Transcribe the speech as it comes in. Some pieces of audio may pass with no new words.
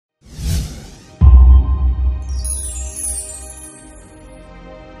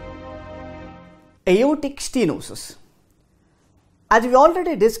aortic stenosis? As we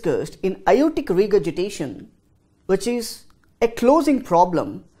already discussed, in aortic regurgitation, which is a closing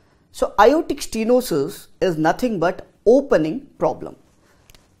problem, so aortic stenosis is nothing but opening problem.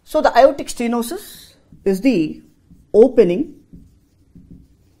 So the aortic stenosis is the opening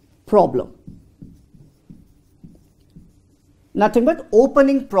problem. Nothing but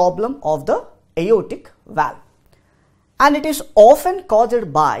opening problem of the aortic valve. And it is often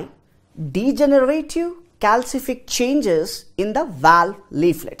caused by degenerative calcific changes in the valve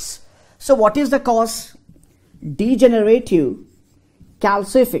leaflets. So what is the cause? Degenerative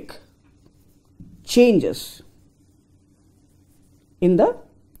calcific changes in the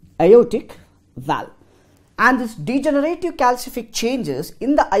aortic valve. And this degenerative calcific changes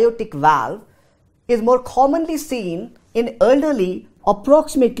in the aortic valve is more commonly seen in elderly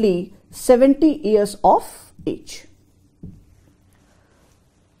approximately 70 years of age.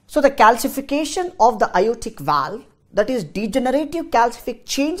 So the calcification of the aortic valve, that is degenerative calcific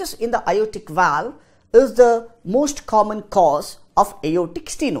changes in the aortic valve, is the most common cause of aortic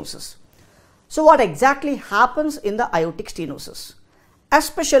stenosis. So what exactly happens in the aortic stenosis?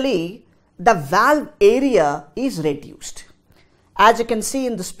 Especially the valve area is reduced. As you can see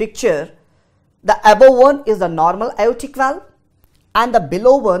in this picture, the above one is the normal aortic valve and the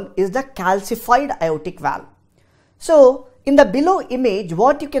below one is the calcified aortic valve. So in the below image,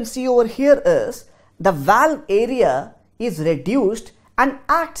 what you can see over here is the valve area is reduced and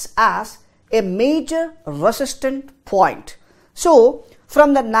acts as a major resistant point. So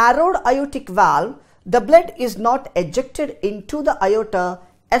from the narrowed aortic valve, the blood is not ejected into the aorta,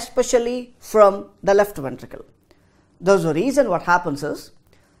 especially from the left ventricle. There's a reason what happens is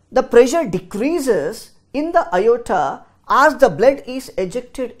the pressure decreases in the aorta as the blood is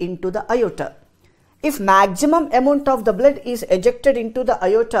ejected into the aorta. If maximum amount of the blood is ejected into the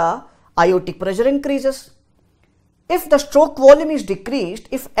aorta, aortic pressure increases. If the stroke volume is decreased,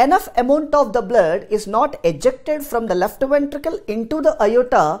 if enough amount of the blood is not ejected from the left ventricle into the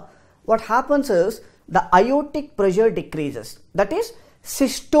aorta, what happens is the aortic pressure decreases. That is,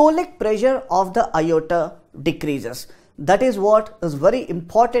 systolic pressure of the aorta decreases. That is what is very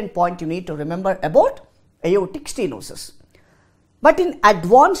important point you need to remember about aortic stenosis. But in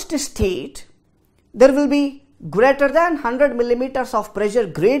advanced state, there will be greater than 100 millimeters of pressure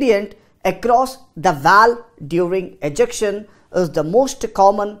gradient across the valve during ejection is the most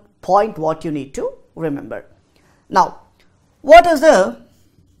common point what you need to remember. Now, what is the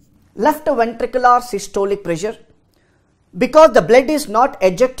left ventricular systolic pressure? Because the blood is not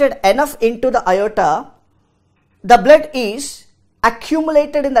ejected enough into the aorta, the blood is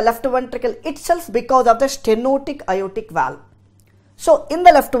accumulated in the left ventricle itself because of the stenotic aortic valve. So in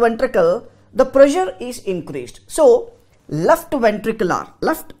the left ventricle, the pressure is increased. So left ventricular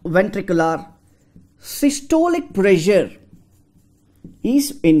systolic pressure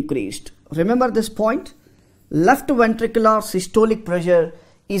is increased. Remember this point. Left ventricular systolic pressure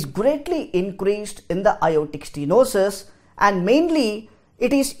is greatly increased in the aortic stenosis, and mainly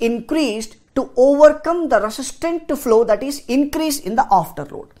it is increased to overcome the resistance to flow, that is increase in the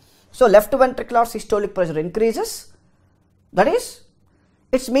afterload. So left ventricular systolic pressure increases. That is,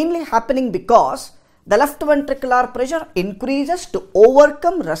 it's mainly happening because the left ventricular pressure increases to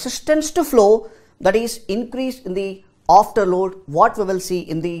overcome resistance to flow, that is increase in the afterload, what we will see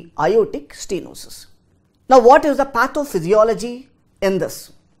in the aortic stenosis. Now what is the pathophysiology in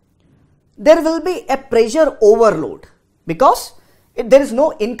this? There will be a pressure overload because there is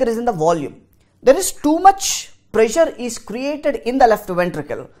no increase in the volume. There is too much pressure is created in the left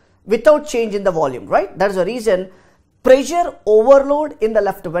ventricle without change in the volume, right? That is the reason pressure overload in the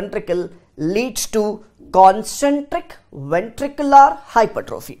left ventricle leads to concentric ventricular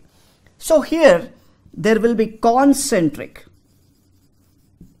hypertrophy. So here there will be concentric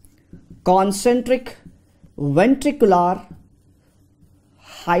ventricular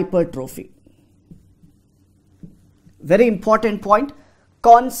hypertrophy. Very important point.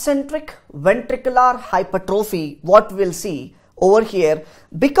 Concentric ventricular hypertrophy, what we'll see over here,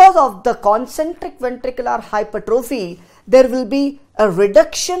 because of the concentric ventricular hypertrophy, there will be a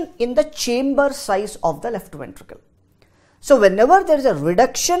reduction in the chamber size of the left ventricle. So whenever there is a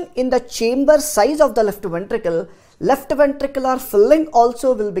reduction in the chamber size of the left ventricular filling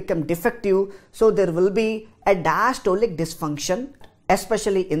also will become defective. So there will be a diastolic dysfunction,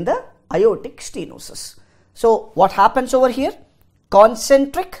 especially in the aortic stenosis. So what happens over here?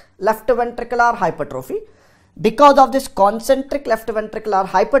 Concentric left ventricular hypertrophy. Because of this concentric left ventricular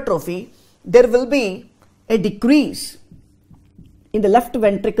hypertrophy, there will be a decrease in the left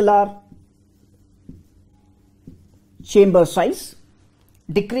ventricular chamber size,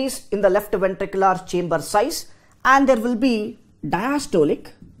 decrease in the left ventricular chamber size, and there will be diastolic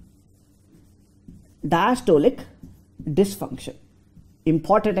dysfunction.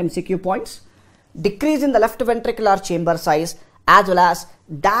 Important MCQ points. Decrease in the left ventricular chamber size as well as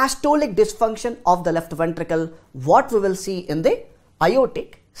diastolic dysfunction of the left ventricle, what we will see in the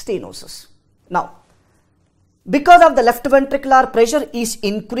aortic stenosis. Now, because of the left ventricular pressure is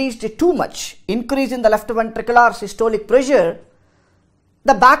increased too much, increase in the left ventricular systolic pressure,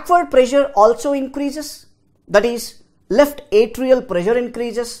 the backward pressure also increases, that is left atrial pressure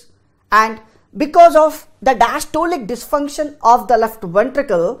increases, and because of the diastolic dysfunction of the left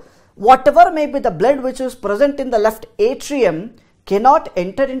ventricle, whatever may be the blood which is present in the left atrium cannot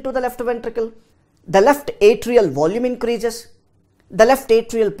enter into the left ventricle. The left atrial volume increases, the left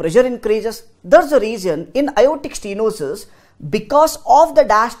atrial pressure increases. That's the reason in aortic stenosis, because of the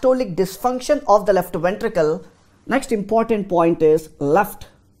diastolic dysfunction of the left ventricle, next important point is left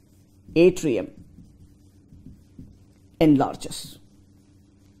atrium enlarges.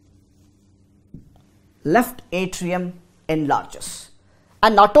 Left atrium enlarges.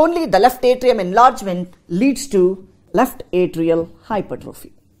 And not only the left atrium enlargement leads to left atrial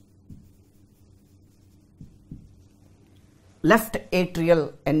hypertrophy. Left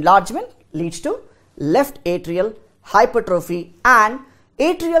atrial enlargement leads to left atrial hypertrophy, and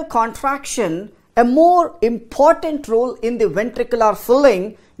atrial contraction, a more important role in the ventricular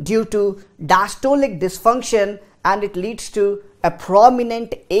filling due to diastolic dysfunction, and it leads to a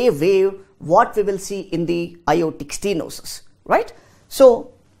prominent A wave, what we will see in the aortic stenosis, right?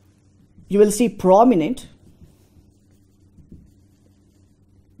 So you will see prominent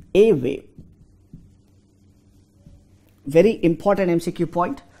A wave. Very important MCQ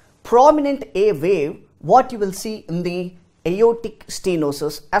point. Prominent A wave, what you will see in the aortic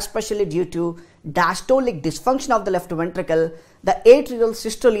stenosis, especially due to diastolic dysfunction of the left ventricle, the atrial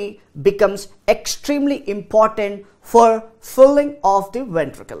systole becomes extremely important for filling of the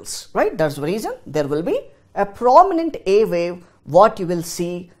ventricles, right? That's the reason there will be a prominent A wave, what you will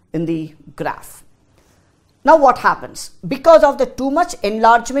see in the graph. Now what happens? Because of the too much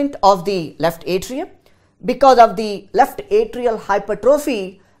enlargement of the left atrium, because of the left atrial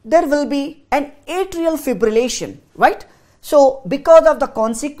hypertrophy, there will be an atrial fibrillation, right? So because of the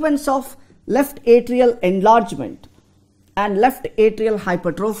consequence of left atrial enlargement and left atrial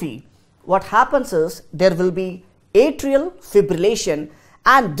hypertrophy, what happens is there will be atrial fibrillation,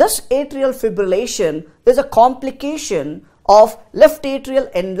 and this atrial fibrillation is a complication of left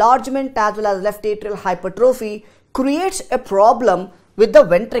atrial enlargement as well as left atrial hypertrophy, creates a problem with the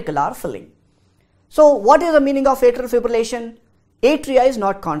ventricular filling. So what is the meaning of atrial fibrillation? Atria is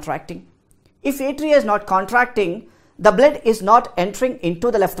not contracting. If atria is not contracting, the blood is not entering into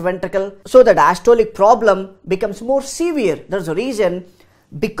the left ventricle, so the diastolic problem becomes more severe. That's the reason,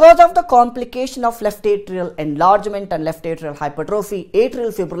 because of the complication of left atrial enlargement and left atrial hypertrophy,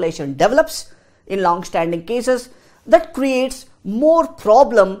 atrial fibrillation develops in long-standing cases. That creates more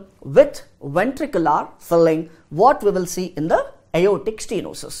problem with ventricular filling, what we will see in the aortic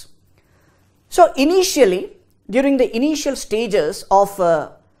stenosis. So initially, during the initial stages of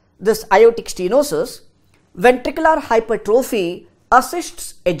this aortic stenosis, ventricular hypertrophy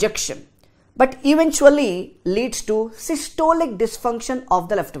assists ejection, but eventually leads to systolic dysfunction of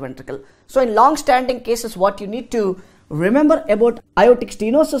the left ventricle. So in long-standing cases, what you need to remember about aortic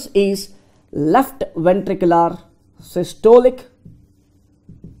stenosis is left ventricular systolic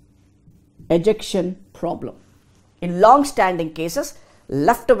ejection problem. In long-standing cases,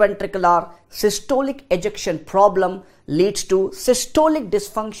 left ventricular systolic ejection problem leads to systolic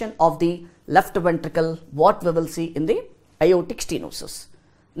dysfunction of the left ventricle, what we will see in the aortic stenosis.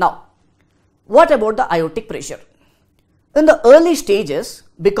 Now, what about the aortic pressure? In the early stages,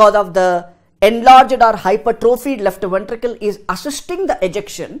 because of the enlarged or hypertrophied left ventricle is assisting the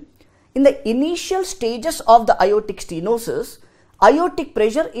ejection, in the initial stages of the aortic stenosis, aortic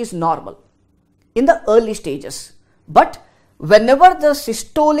pressure is normal in the early stages. But whenever the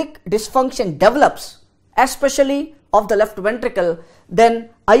systolic dysfunction develops, especially of the left ventricle, then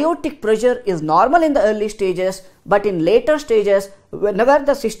aortic pressure is normal in the early stages, but in later stages, whenever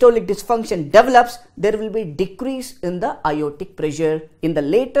the systolic dysfunction develops, there will be decrease in the aortic pressure in the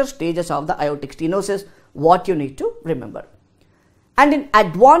later stages of the aortic stenosis, what you need to remember. And in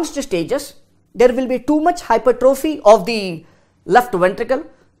advanced stages, there will be too much hypertrophy of the left ventricle.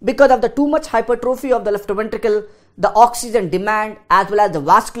 Because of the too much hypertrophy of the left ventricle, the oxygen demand as well as the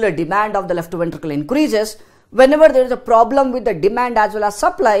vascular demand of the left ventricle increases. Whenever there is a problem with the demand as well as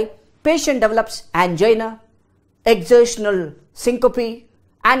supply, patient develops angina, exertional syncope,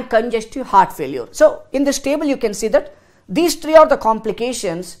 and congestive heart failure. So in this table, you can see that These three are the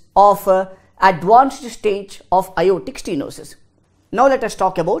complications of advanced stage of aortic stenosis. Now let us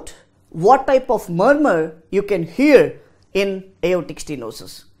talk about what type of murmur you can hear in aortic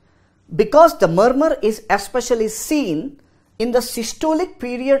stenosis. Because the murmur is especially seen in the systolic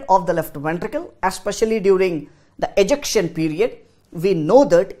period of the left ventricle, especially during the ejection period, we know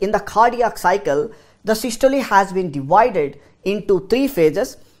that in the cardiac cycle, the systole has been divided into three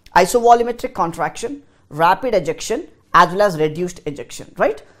phases: isovolumetric contraction, rapid ejection, as well as reduced ejection,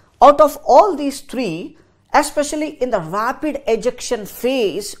 right? Out of all these three, especially in the rapid ejection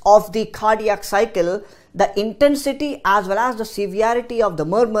phase of the cardiac cycle, the intensity as well as the severity of the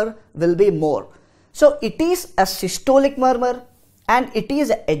murmur will be more. So it is a systolic murmur and it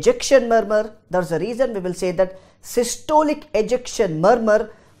is an ejection murmur. There's a reason we will say that systolic ejection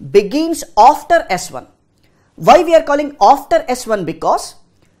murmur begins after S1. Why we are calling after S1? Because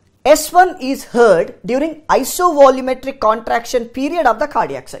S1 is heard during isovolumetric contraction period of the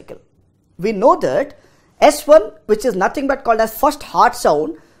cardiac cycle. We know that S1, which is nothing but called as first heart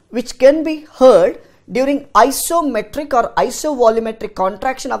sound, which can be heard during isometric or isovolumetric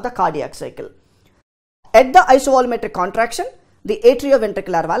contraction of the cardiac cycle. At the isovolumetric contraction, the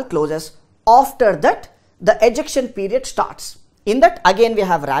atrioventricular valve closes. After that, the ejection period starts. In that, again we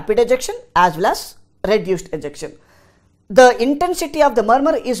have rapid ejection as well as reduced ejection. The intensity of the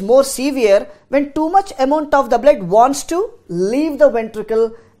murmur is more severe when too much amount of the blood wants to leave the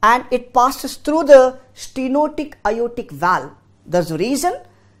ventricle and it passes through the stenotic aortic valve. That's the reason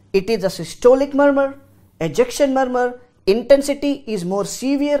it is a systolic murmur, ejection murmur. Intensity is more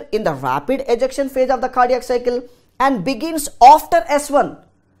severe in the rapid ejection phase of the cardiac cycle and begins after S1,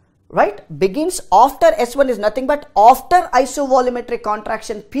 right? Begins after S1 is nothing but after isovolumetric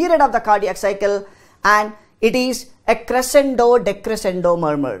contraction period of the cardiac cycle, and it is a crescendo decrescendo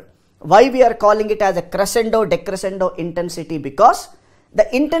murmur. Why we are calling it as a crescendo decrescendo intensity? Because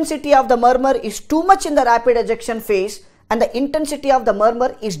the intensity of the murmur is too much in the rapid ejection phase and the intensity of the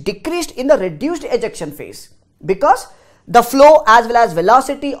murmur is decreased in the reduced ejection phase, because the flow as well as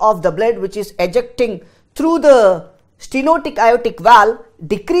velocity of the blood which is ejecting through the stenotic aortic valve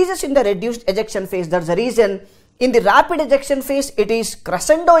decreases in the reduced ejection phase. That's the reason in the rapid ejection phase it is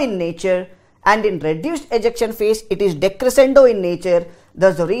crescendo in nature and in reduced ejection phase it is decrescendo in nature.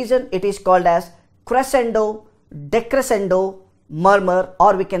 That's the reason it is called as crescendo decrescendo murmur,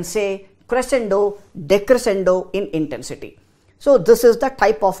 or we can say crescendo decrescendo in intensity. So this is the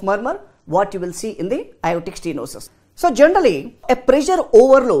type of murmur what you will see in the aortic stenosis. So generally a pressure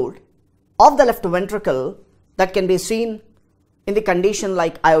overload of the left ventricle that can be seen in the condition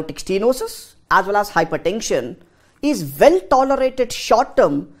like aortic stenosis as well as hypertension is well tolerated short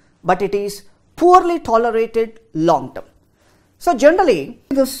term, but it is poorly tolerated long term. So generally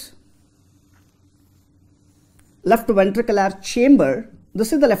this left ventricular chamber,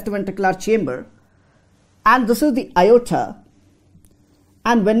 this is the left ventricular chamber and this is the aorta,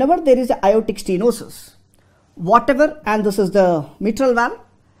 and whenever there is a aortic stenosis, whatever, and this is the mitral valve,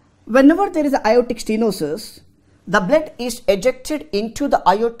 whenever there is a aortic stenosis, the blood is ejected into the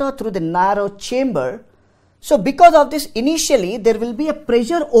aorta through the narrow chamber. So because of this, initially there will be a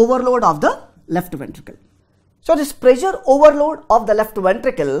pressure overload of the left ventricle. So this pressure overload of the left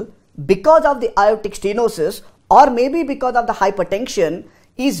ventricle because of the aortic stenosis or maybe because of the hypertension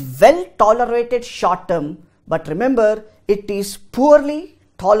is well tolerated short term, but remember it is poorly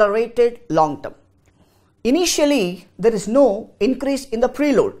tolerated long term. Initially there is no increase in the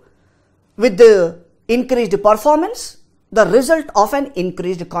preload. With the increased performance, the result of an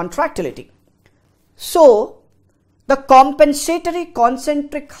increased contractility. So the compensatory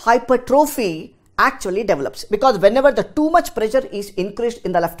concentric hypertrophy actually develops, because whenever the too much pressure is increased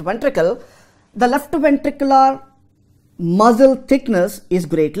in the left ventricle, the left ventricular muscle thickness is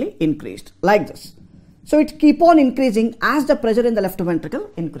greatly increased like this. So it keep on increasing as the pressure in the left ventricle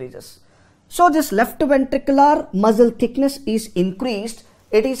increases. So this left ventricular muscle thickness is increased.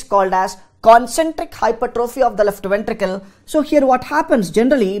 It is called as concentric hypertrophy of the left ventricle. So here what happens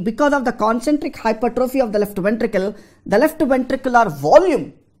generally, because of the concentric hypertrophy of the left ventricle, the left ventricular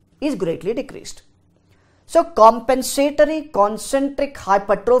volume is greatly decreased. So compensatory concentric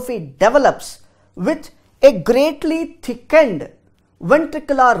hypertrophy develops with a greatly thickened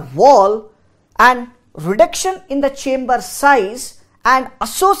ventricular wall and reduction in the chamber size, and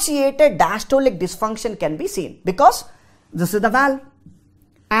associated diastolic dysfunction can be seen, because this is the valve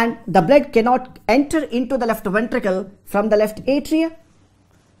and the blood cannot enter into the left ventricle from the left atria.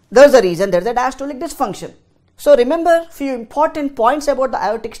 There is a reason there is a diastolic dysfunction. So remember few important points about the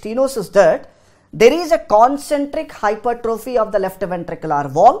aortic stenosis, that there is a concentric hypertrophy of the left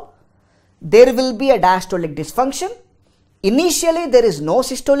ventricular wall, there will be a diastolic dysfunction, Initially, there is no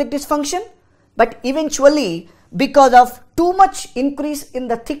systolic dysfunction, but eventually, because of too much increase in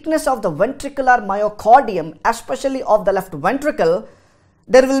the thickness of the ventricular myocardium, especially of the left ventricle,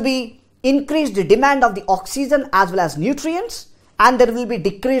 there will be increased demand of the oxygen as well as nutrients, and there will be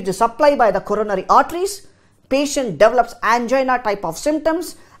decreased supply by the coronary arteries. Patient develops angina type of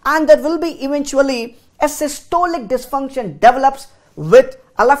symptoms, and there will be eventually a systolic dysfunction develops with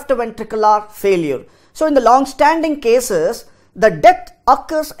a left ventricular failure. So in the long-standing cases, the death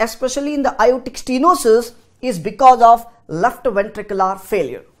occurs especially in the aortic stenosis is because of left ventricular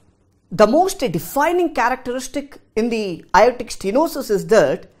failure. The most defining characteristic in the aortic stenosis is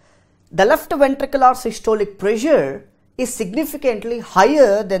that the left ventricular systolic pressure is significantly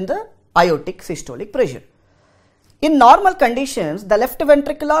higher than the aortic systolic pressure. In normal conditions, the left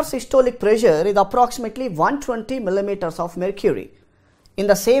ventricular systolic pressure is approximately 120 millimeters of mercury. In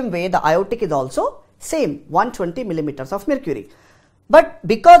the same way, the aortic is also same 120 millimeters of mercury. But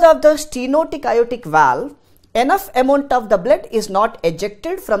because of the stenotic aortic valve, enough amount of the blood is not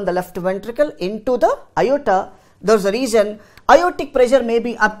ejected from the left ventricle into the aorta. There's a reason aortic pressure may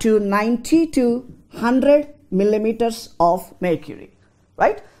be up to 90 to 100 millimeters of mercury,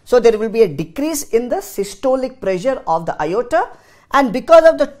 right? So there will be a decrease in the systolic pressure of the aorta, and because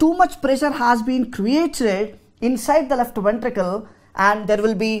of the too much pressure has been created inside the left ventricle, and there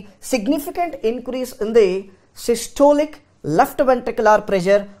will be significant increase in the systolic left ventricular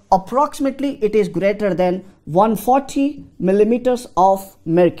pressure. Approximately it is greater than 140 millimeters of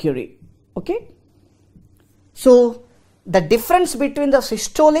mercury. Okay. So the difference between the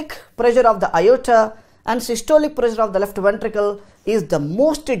systolic pressure of the aorta and systolic pressure of the left ventricle is the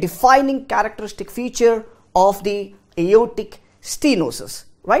most defining characteristic feature of the aortic stenosis,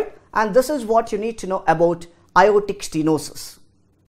 right? And this is what you need to know about aortic stenosis.